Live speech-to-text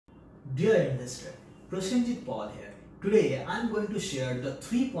Dear investor, Prasenjit Paul here. Today I am going to share the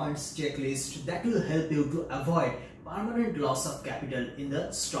 3 points checklist that will help you to avoid permanent loss of capital in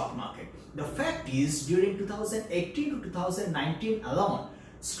the stock market. The fact is, during 2018 to 2019 alone,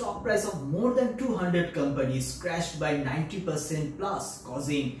 stock price of more than 200 companies crashed by 90% plus,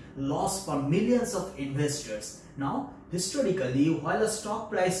 causing loss for millions of investors. Now, historically, while a stock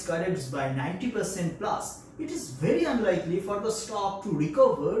price corrects by 90% plus, it is very unlikely for the stock to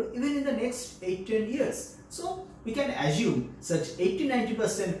recover even in the next 8-10 years. So, we can assume such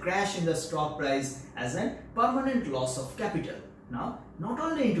 80-90% crash in the stock price as a permanent loss of capital. Now, not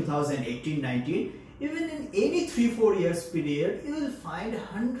only in 2018-19, even in any 3-4 years period, you will find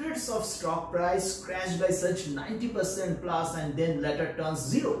hundreds of stock price crashed by such 90% plus and then later turns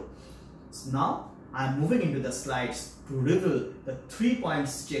zero. So now, I am moving into the slides to reveal the 3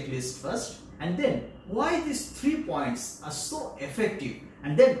 points checklist first, and then why these 3 points are so effective,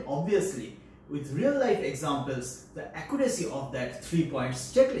 and then obviously with real life examples the accuracy of that 3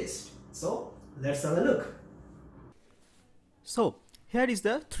 points checklist. So let's have a look. So here is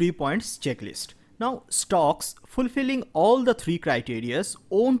the 3 points checklist. Now, stocks fulfilling all the 3 criteria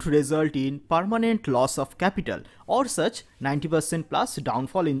won't result in permanent loss of capital or such 90% plus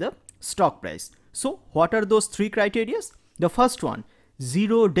downfall in the stock price. So what are those 3 criteria? The first one,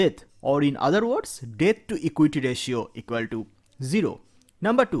 zero debt, or in other words, debt to equity ratio equal to 0.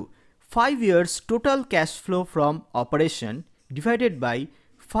 Number 2, 5 years total cash flow from operation divided by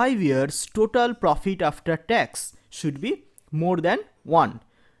 5 years total profit after tax should be more than 1.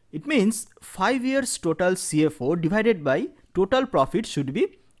 It means 5 years total CFO divided by total profit should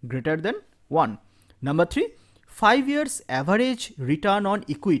be greater than 1. Number 3, 5 years average return on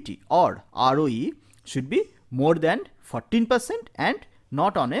equity or ROE should be more than 14% and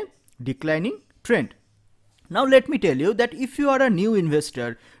not on a declining trend. Now let me tell you that if you are a new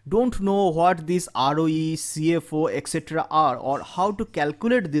investor, don't know what these ROE, CFO, etc. are or how to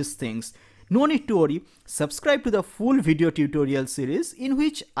calculate these things, no need to worry. Subscribe to the full video tutorial series in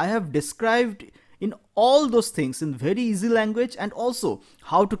which I have described in all those things in very easy language and also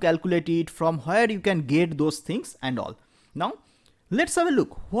how to calculate it, from where you can get those things and all. Now let's have a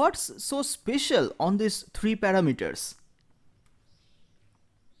look. What's so special on these 3 parameters?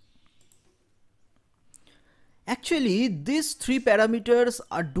 Actually, these 3 parameters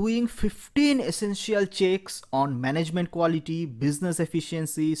are doing 15 essential checks on management quality, business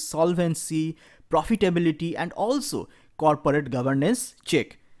efficiency, solvency, profitability, and also corporate governance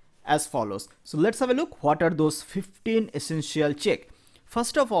check as follows. So let's have a look. What are those 15 essential check?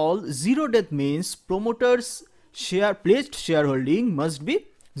 First of all, zero debt means promoters pledged shareholding must be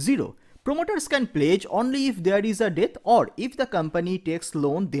 0. Promoters can pledge only if there is a debt, or if the company takes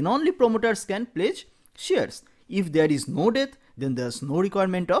loan, then only promoters can pledge shares. If there is no debt, then there's no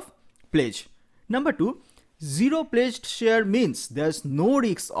requirement of pledge. Number 2, zero pledged share means there's no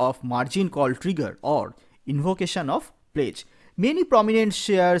risk of margin call trigger or invocation of pledge. Many prominent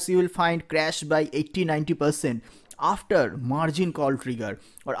shares you will find crash by 80-90% after margin call trigger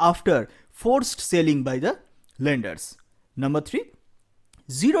or after forced selling by the lenders. Number 3,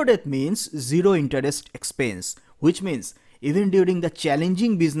 zero debt means zero interest expense, which means even during the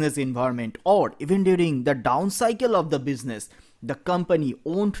challenging business environment or even during the down cycle of the business, the company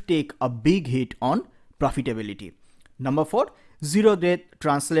won't take a big hit on profitability. Number 4, zero debt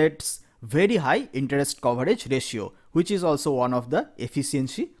translates very high interest coverage ratio, which is also one of the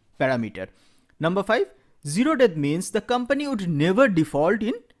efficiency parameter. Number 5, zero debt means the company would never default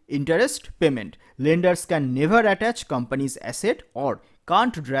in interest payment. Lenders can never attach company's asset or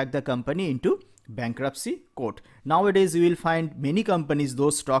can't drag the company into bankruptcy court. Nowadays you will find many companies,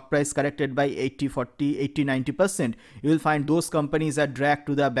 those stock price corrected by 80-40, 80-90%, you will find those companies are dragged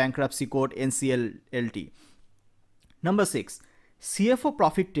to the bankruptcy court, NCLT. Number 6, CFO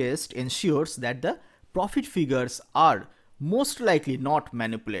profit test ensures that the profit figures are most likely not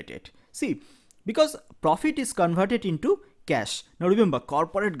manipulated. See, because profit is converted into cash. Now remember,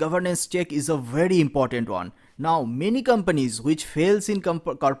 corporate governance check is a very important one. Now many companies which fails in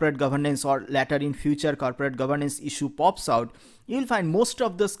corporate governance or later in future corporate governance issue pops out, you will find most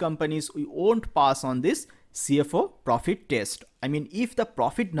of those companies won't pass on this CFO profit test. I mean, if the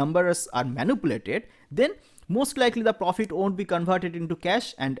profit numbers are manipulated, then most likely the profit won't be converted into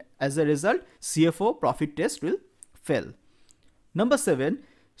cash, and as a result CFO profit test will fail. Number 7,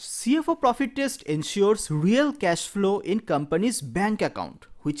 CFO profit test ensures real cash flow in company's bank account,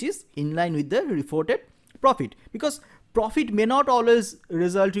 which is in line with the reported profit, because profit may not always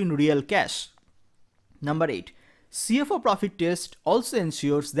result in real cash. Number 8, CFO profit test also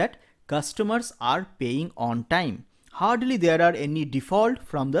ensures that customers are paying on time. Hardly there are any default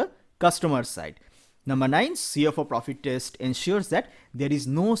from the customer side. Number 9, CFO profit test ensures that there is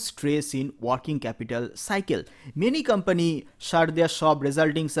no stress in working capital cycle. Many companies shut their shop,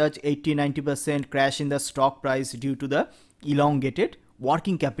 resulting such 80-90% crash in the stock price due to the elongated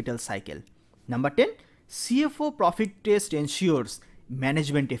working capital cycle. Number 10, CFO profit test ensures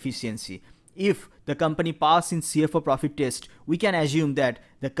management efficiency. If the company passes in CFO profit test, we can assume that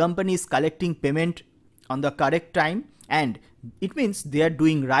the company is collecting payment on the correct time, and it means they are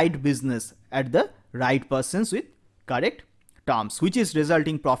doing right business at the right persons with correct terms, which is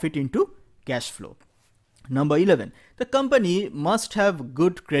resulting profit into cash flow. Number 11, the company must have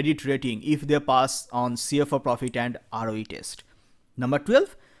good credit rating if they pass on CFO profit and ROE test. Number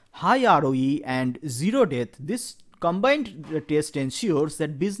 12, high ROE and zero debt. This combined test ensures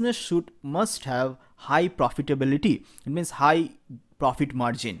that business must have high profitability. It means high profit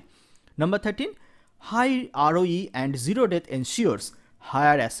margin. Number 13, high ROE and zero debt ensures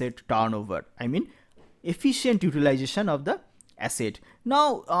higher asset turnover. I mean efficient utilization of the asset.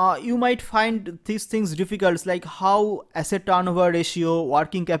 Now you might find these things difficult, like how asset turnover ratio,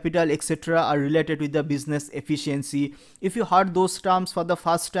 working capital, etc. are related with the business efficiency. If you heard those terms for the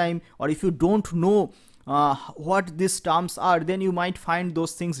first time, or if you don't know what these terms are, then you might find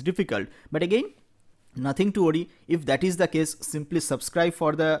those things difficult. But again, nothing to worry. If that is the case, simply subscribe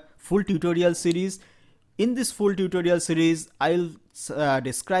for the full tutorial series. In this full tutorial series, I'll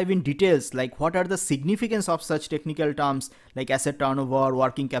describe in details like what are the significance of such technical terms like asset turnover,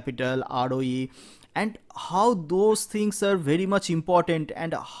 working capital, ROE, and how those things are very much important,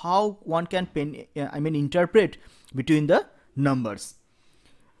 and how one can interpret between the numbers.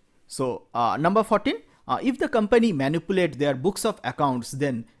 So number 14, if the company manipulate their books of accounts,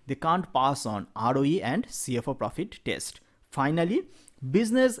 then they can't pass on ROE and CFO profit test. Finally,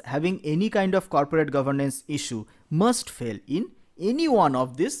 business having any kind of corporate governance issue must fail in any one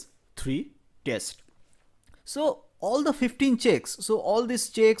of these 3 tests. So all the 15 checks, so all these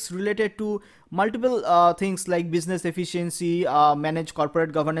checks related to multiple things like business efficiency, manage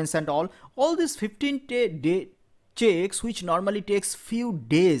corporate governance and all these 15 checks, which normally takes few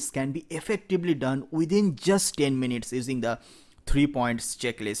days, can be effectively done within just 10 minutes using the 3 points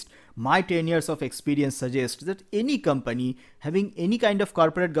checklist. My 10 years of experience suggests that any company having any kind of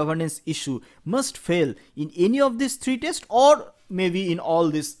corporate governance issue must fail in any of these 3 tests, or maybe in all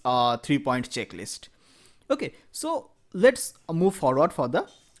this 3-point checklist. Okay, so let's move forward for the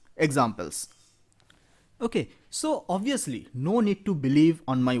examples. Okay, so obviously no need to believe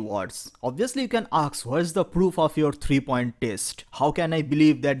on my words. Obviously you can ask, where's the proof of your 3-point test? How can I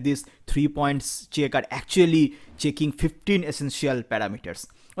believe that these 3 points check are actually checking 15 essential parameters?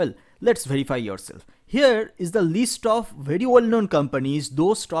 Well, let's verify yourself. Here is the list of very well-known companies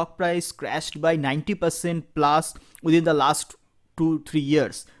those stock price crashed by 90% plus within the last 2-3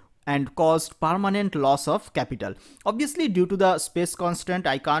 years and caused permanent loss of capital. Obviously, due to the space constraint,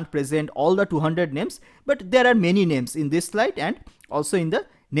 I can't present all the 200 names, but there are many names in this slide and also in the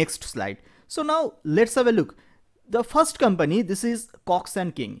next slide. So now let's have a look. The first company, this is Cox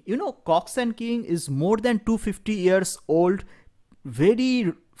 & King. You know, Cox & King is more than 250 years old,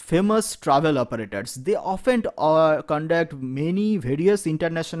 very famous travel operators. They often conduct many various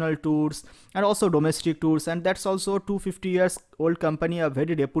international tours and also domestic tours, and that's also 250 years old company, a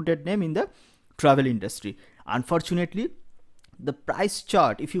very reputed name in the travel industry. Unfortunately, the price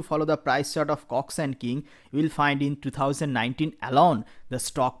chart, if you follow the price chart of Cox & King, you will find in 2019 alone the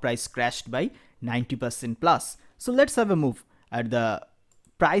stock price crashed by 90% plus. So let's have a move at the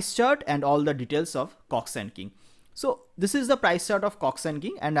price chart and all the details of Cox & King. So this is the price chart of Cox &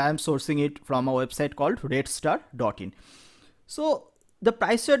 King, and I am sourcing it from a website called ratstar.in. So the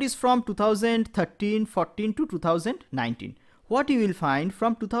price chart is from 2013-14 to 2019. What you will find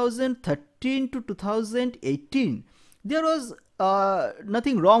from 2013 to 2018, there was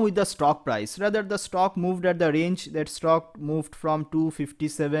nothing wrong with the stock price. Rather, the stock moved at the range. That stock moved from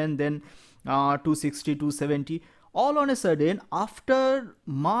 257, then 260, 270. All on a sudden, after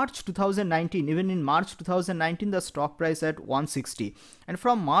March 2019, even in March 2019, the stock price at 160. And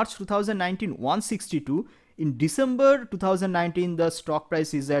from March 2019, 162. In December 2019, the stock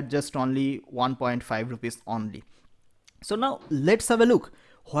price is at just only 1.5 rupees only. So now let's have a look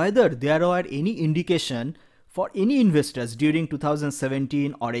whether there are any indication for any investors during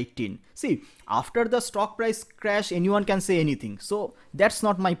 2017 or 18. See, after the stock price crash, anyone can say anything. So that's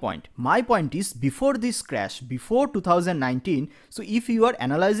not my point. My point is before this crash, before 2019. So if you are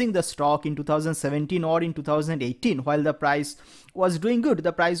analyzing the stock in 2017 or in 2018, while the price was doing good,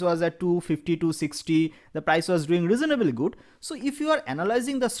 the price was at 250, 260, the price was doing reasonably good. So if you are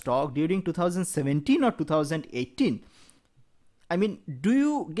analyzing the stock during 2017 or 2018, I mean, do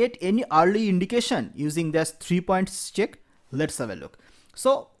you get any early indication using this 3 points check? Let's have a look.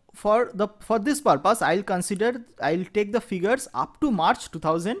 So for this purpose, I'll take the figures up to March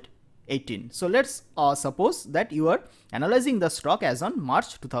 2018. So let's suppose that you are analyzing the stock as on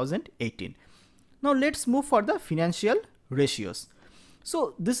March 2018. Now let's move for the financial ratios.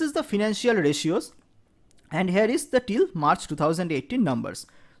 So this is the financial ratios, and here is the till March 2018 numbers.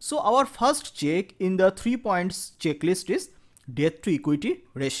 So our first check in the 3 points checklist is debt to equity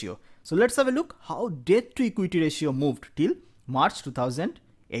ratio. So let's have a look how debt to equity ratio moved till March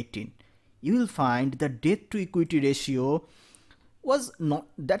 2018. You will find the debt to equity ratio was not,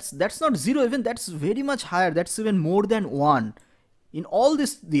 that's not 0 even, that's very much higher, that's even more than 1 in all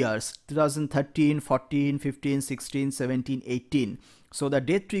these years, 2013, 14, 15, 16, 17, 18. So the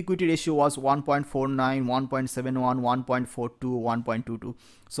debt to equity ratio was 1.49, 1.71, 1.42, 1.22.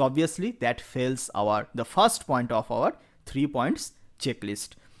 So obviously that fails the first point of our 3 points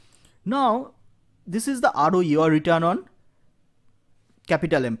checklist. Now this is the ROE, or return on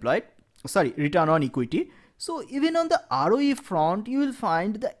capital employed, sorry, return on equity. So even on the ROE front, you will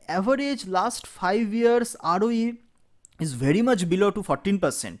find the average last 5 years ROE is very much below to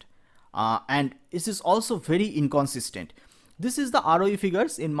 14%, and this is also very inconsistent. This is the ROE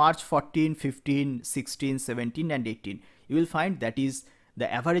figures in March 14, 15, 16, 17 and 18. You will find that is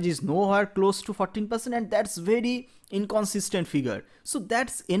the average is nowhere close to 14%, and that's very inconsistent figure. So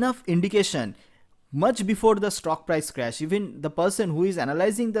that's enough indication much before the stock price crash. Even the person who is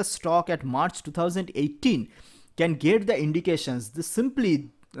analyzing the stock at March 2018 can get the indications. This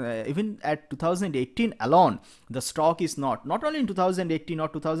simply even at 2018 alone, the stock is not only in 2018 or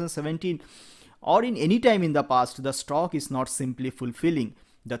 2017 or in any time in the past, the stock is not simply fulfilling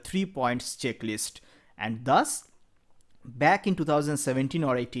the 3 points checklist, and thus back in 2017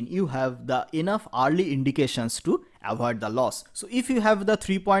 or 18 you have the enough early indications to avoid the loss. So if you have the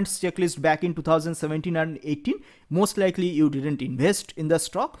 3 points checklist back in 2017 and 18, most likely you didn't invest in the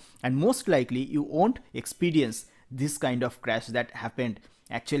stock, and most likely you won't experience this kind of crash that happened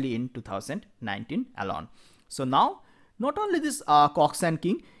actually in 2019 alone. So now not only this Cox and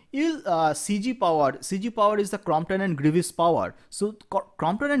King, CG Power is the Crompton and Grievous power. So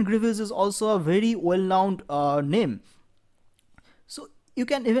Crompton and Grievous is also a very well-known name. So you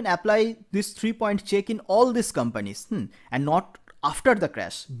can even apply this 3 point check in all these companies, and not after the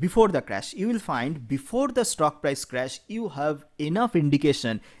crash, before the crash. You will find before the stock price crash, you have enough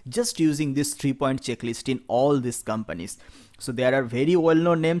indication just using this 3 point checklist in all these companies. So there are very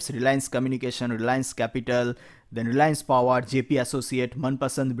well-known names: Reliance Communication, Reliance Capital, then Reliance Power, JP Associate,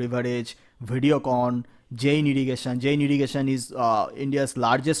 Manpasand Beverage, Videocon, Jain Irrigation. Jain Irrigation is India's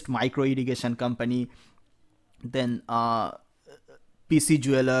largest micro irrigation company. Then PC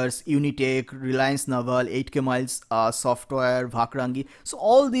Jewelers, Unitech, Reliance Naval, 8K Miles Software, Vakrangi. So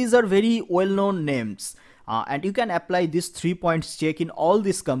all these are very well-known names, and you can apply this 3 points check in all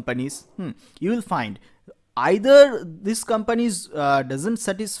these companies. You will find either this companies doesn't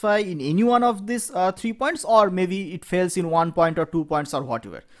satisfy in any one of these 3 points, or maybe it fails in 1 point or 2 points or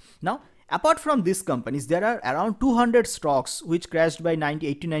whatever. Now apart from these companies, there are around 200 stocks which crashed by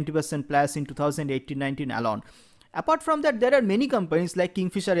 80-90% plus in 2018-19 alone. Apart from that, there are many companies like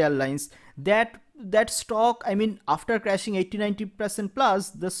Kingfisher Airlines that stock, I mean, after crashing 80-90%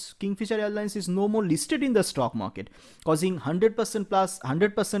 plus, this Kingfisher Airlines is no more listed in the stock market, causing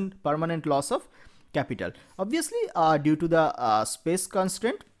 100% permanent loss of capital. Obviously, due to the space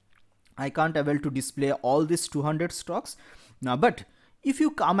constraint, I can't able to display all these 200 stocks. Now, but if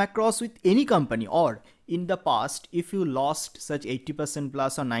you come across with any company, or in the past, if you lost such 80%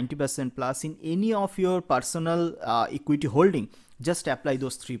 plus or 90% plus in any of your personal equity holding, just apply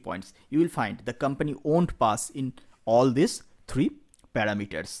those 3 points. You will find the company won't pass in all these 3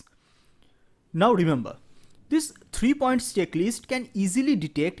 parameters. Now remember, this 3 points checklist can easily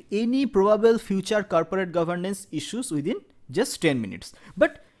detect any probable future corporate governance issues within just 10 minutes.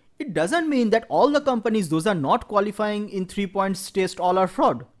 But it doesn't mean that all the companies those are not qualifying in 3 points test all are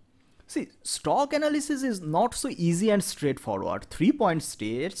fraud. See, stock analysis is not so easy and straightforward. 3 points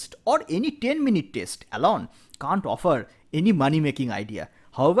test or any 10-minute test alone can't offer any money-making idea.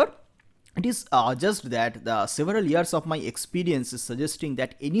 However, it is just that the several years of my experience is suggesting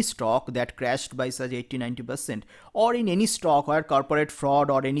that any stock that crashed by such 80-90%, or in any stock where corporate fraud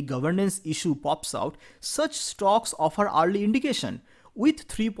or any governance issue pops out, such stocks offer early indication. With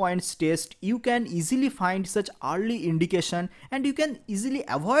 3 points test, you can easily find such early indication, and you can easily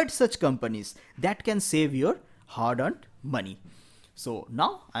avoid such companies that can save your hard-earned money. So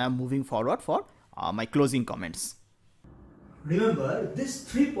now I am moving forward for my closing comments. Remember, this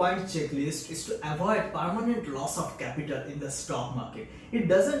 3-point checklist is to avoid permanent loss of capital in the stock market. It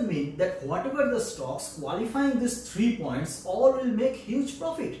doesn't mean that whatever the stocks qualifying these 3 points all will make huge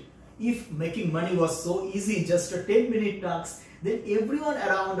profit. If making money was so easy, just a 10-minute task, then everyone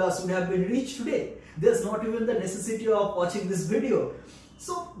around us would have been rich today. There's not even the necessity of watching this video.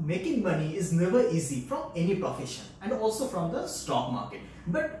 So making money is never easy from any profession and also from the stock market.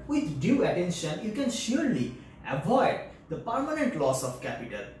 But with due attention, you can surely avoid the permanent loss of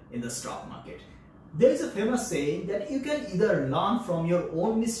capital in the stock market. There is a famous saying that you can either learn from your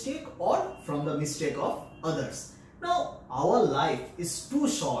own mistake or from the mistake of others. Now, our life is too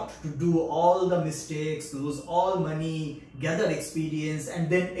short to do all the mistakes, lose all money, gather experience, and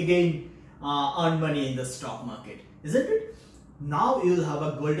then again earn money in the stock market, isn't it? Now you will have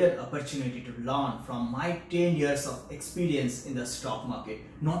a golden opportunity to learn from my 10 years of experience in the stock market.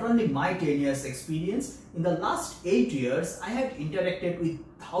 Not only my 10 years experience, in the last 8 years, I have interacted with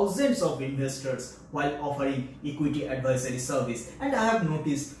thousands of investors while offering equity advisory service, and I have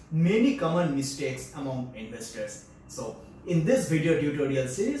noticed many common mistakes among investors. So in this video tutorial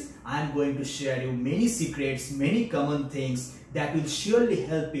series, I am going to share you many secrets, many common things that will surely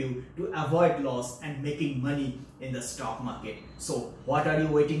help you to avoid loss and making money in the stock market. So what are you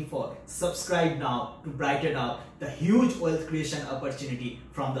waiting for? Subscribe now to brighten up the huge wealth creation opportunity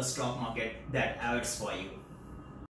from the stock market that awaits for you.